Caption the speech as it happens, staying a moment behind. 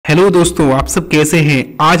Hello दोस्तों, आप सब कैसे हैं।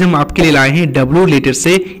 आज हम आपके लिए लाए हैं डब्ल्यू लेटर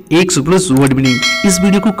से एक सुप्लस वर्ड मीनिंग। इस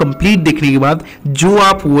वीडियो को कंप्लीट देखने के बाद जो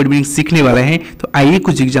आप वर्ड मीनिंग सीखने वाले हैं तो आइए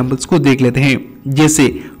कुछ एग्जांपल्स को देख लेते हैं। जैसे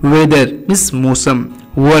वेदर मिस मौसम,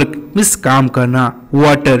 वर्क मिस काम करना,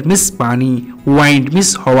 वाटर मिस पानी, वाइंड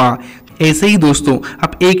मिस हवा। ऐसे ही दोस्तों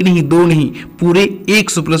आप एक नहीं दो नहीं पूरे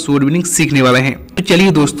 100 प्लस वर्ड मीनिंग सीखने वाले हैं। तो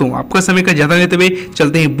चलिए दोस्तों, आपका समय का ज्यादा लेते हुए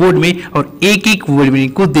चलते हैं बोर्ड में और एक एक वर्ड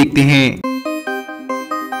मीनिंग को देखते हैं।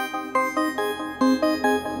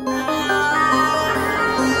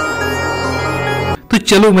 तो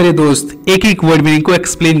चलो मेरे दोस्त, एक एक वर्ड मीनिंग को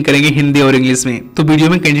एक्सप्लेन करेंगे हिंदी और इंग्लिश में, तो वीडियो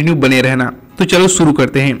में कंटिन्यू बने रहना। तो चलो शुरू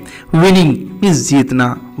करते हैं। विनिंग मींस जीतना,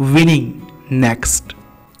 विनिंग। नेक्स्ट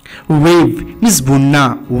वेव मींस बुनना,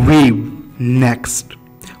 वेव। नेक्स्ट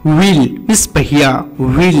व्हील मींस पहिया,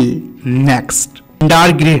 व्हील। नेक्स्ट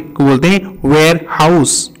भंडार गृह को बोलते हैं ware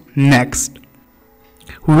house. Next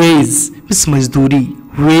veg means मजदूरी,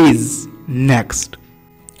 वेज। नेक्स्ट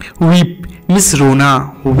वीप मींस रोना,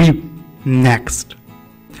 वीप। नेक्स्ट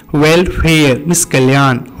वेलफेयर मिस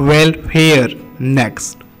कल्याण, वेलफेयर।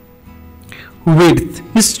 नेक्स्ट विड्थ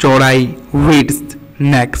मिस चौड़ाई, विड्थ।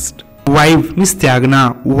 नेक्स्ट वाइव मिस त्यागना,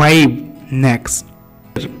 वाइव।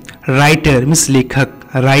 नेक्स्ट राइटर मिस लेखक,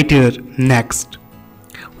 राइटर। नेक्स्ट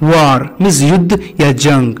वॉर मिस युद्ध या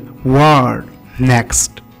जंग, वॉर।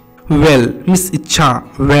 नेक्स्ट वेल मिस इच्छा,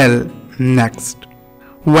 well. Next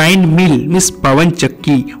wind मिल miss पवन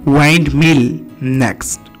चक्की, वाइंड मिल।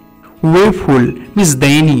 Next वेफुल miss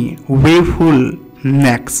दयनीय, वेफुल।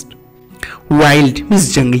 नेक्स्ट वाइल्ड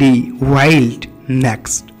मिस जंगली, वाइल्ड।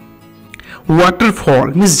 नेक्स्ट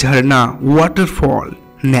वाटरफॉल मिस झरना, वाटरफॉल।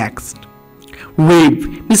 नेक्स्ट वेव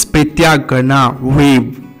मिस परित्याग करना,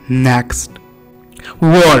 वेव। नेक्स्ट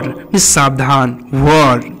वर्ड मिस सावधान,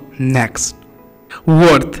 वर्ड। नेक्स्ट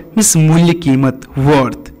वर्थ मिस मूल्य कीमत,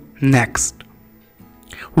 वर्थ। नेक्स्ट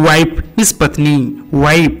वाइफ मिस पत्नी,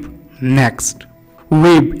 वाइफ। नेक्स्ट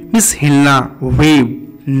वेव मिस हिलना, वेव।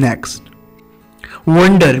 नेक्स्ट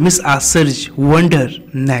वंडर मिस आश्चर्य, वंडर।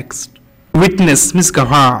 नेक्स्ट विटनेस मिस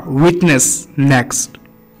गवाह, विटनेस। नेक्स्ट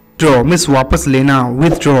ड्रॉ मिस वापस लेना,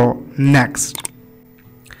 विथड्रॉ। नेक्स्ट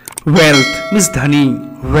वेल्थ मिस धनी,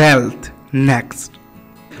 वेल्थ। नेक्स्ट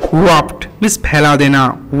वाप्ट मिस फैला देना,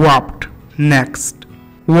 वाप्ट। Next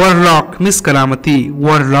वरलॉक miss करामती,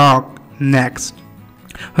 वरलॉक।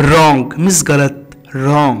 Next wrong miss गलत,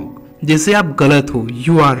 रॉन्ग। जैसे आप गलत हो,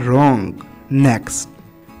 you are wrong.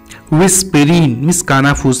 Next विस्पेरिन miss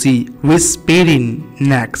कानाफूसी, विस्पेरिन।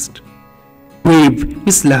 Next wave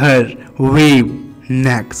miss लहर, wave.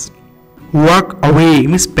 Next walk away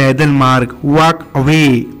miss पैदल मार्ग, walk away.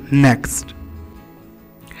 Next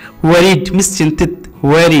worried miss चिंतित,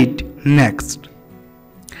 वरीड। नेक्स्ट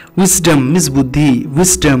विस्डम मिस बुद्धि,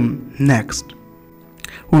 विस्डम। नेक्स्ट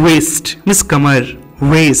वेस्ट मिस कमर,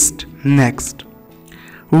 waste. Next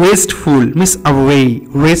wasteful miss away,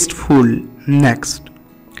 wasteful. Next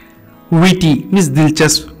witty miss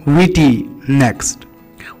दिलचस्प, witty. Next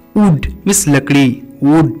would miss लकड़ी,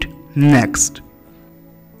 would. Next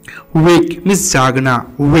wake miss जागना,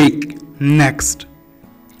 वेक। Next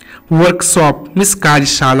workshop miss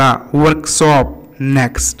कार्यशाला, workshop.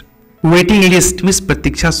 Next waiting list miss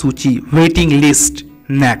प्रतीक्षा सूची, waiting list.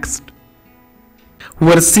 Next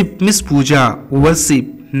worship miss पूजा,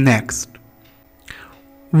 worship. Next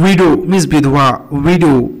window miss विधवा,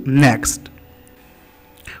 window. Next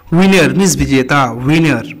winner miss विजेता,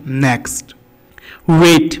 winner. Next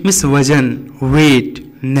wait miss वजन, wait.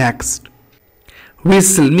 Next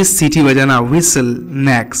whistle miss सीटी बजाना, whistle.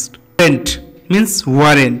 Next warrant means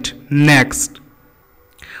warrant. Next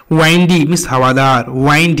windy miss हवादार,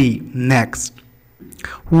 windy. Next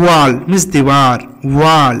wall miss दीवार,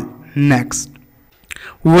 wall. Next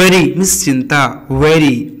very miss चिंता,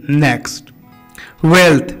 very. Next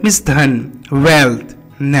wealth miss धन, wealth.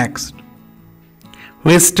 Next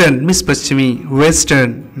western miss पश्चिमी,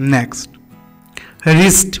 western. Next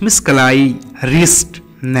wrist miss कलाई, wrist.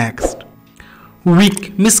 Next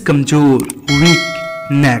week miss कमजोर,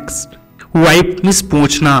 week. Next wipe miss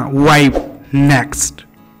पहुंचना, wipe. Next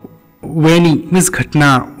वेनी miss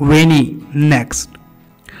घटना, वेनी। Next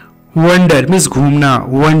wonder miss घूमना,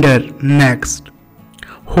 wonder. Next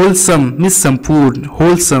wholesome miss संपूर्ण,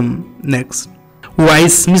 wholesome. Next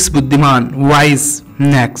vice miss बुद्धिमान, vice.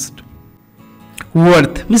 Next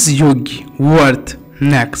worth miss योग्य, worth.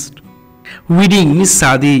 Next weeding miss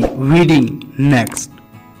शादी, weeding. Next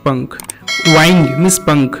पंख vying miss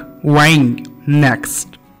पंख, vying.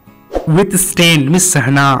 Next with stand miss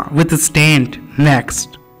सहना, with stand.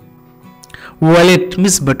 Next wallet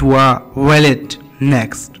miss बटुआ, wallet.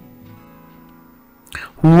 Next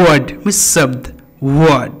word miss शब्द,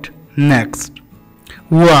 word. Next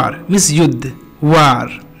वार miss युद्ध,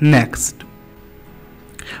 वार, next.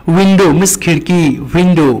 Window miss खिड़की,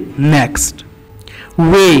 window, next.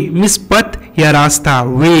 वे miss पथ या रास्ता,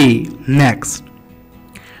 वे, next.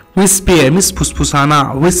 विस्पेयर miss फुसफुसाना,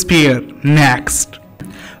 विस्पेयर, next.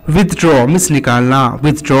 Withdraw miss निकालना,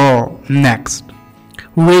 withdraw, next.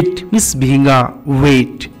 Wait miss भींगा,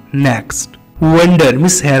 wait, next. Wonder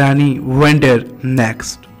miss हैरानी, wonder,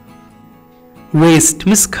 next. Waste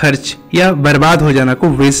miss खर्च या बर्बाद हो जाना को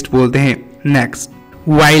वेस्ट बोलते हैं, नेक्स्ट।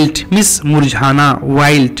 वाइल्ड मिस मुरझाना,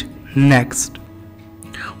 वाइल्ड, नेक्स्ट।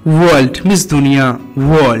 वर्ल्ड मिस दुनिया,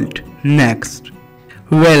 वर्ल्ड, नेक्स्ट।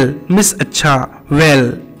 वेल मिस अच्छा,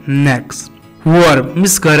 वेल, नेक्स्ट। वार्म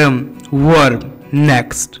मिस गर्म, वार्म,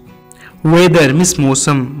 नेक्स्ट। वेदर मिस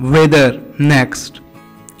मौसम, वेदर, नेक्स्ट।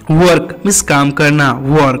 वर्क मिस काम करना,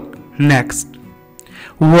 वर्क, नेक्स्ट।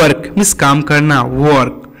 वर्क मिस काम करना,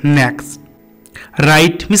 वर्क, नेक्स्ट।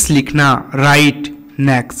 राइट मिस लिखना, राइट,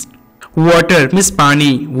 नेक्स्ट। वाटर मिस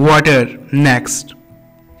पानी, वाटर, नेक्स्ट।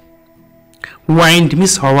 वाइंड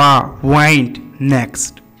मिस हवा, वाइंड,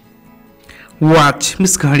 नेक्स्ट। वॉच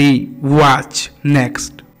मिस घड़ी, वॉच,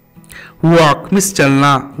 नेक्स्ट। वॉक मिस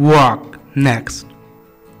चलना, वॉक, नेक्स्ट।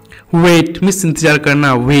 वेट मिस इंतजार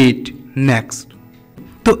करना, वेट, नेक्स्ट।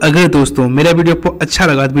 तो अगर दोस्तों मेरा वीडियो आपको अच्छा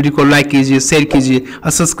लगा तो वीडियो को लाइक कीजिए, शेयर कीजिए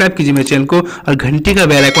और सब्सक्राइब कीजिए मेरे चैनल को और घंटी का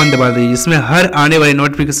बेल आइकन दबा दीजिए, जिसमें हर आने वाली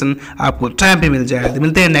नोटिफिकेशन आपको टाइम पे मिल जाएगा। तो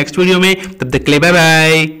मिलते हैं नेक्स्ट वीडियो में, तब तक के लिए बाय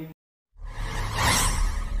बाय।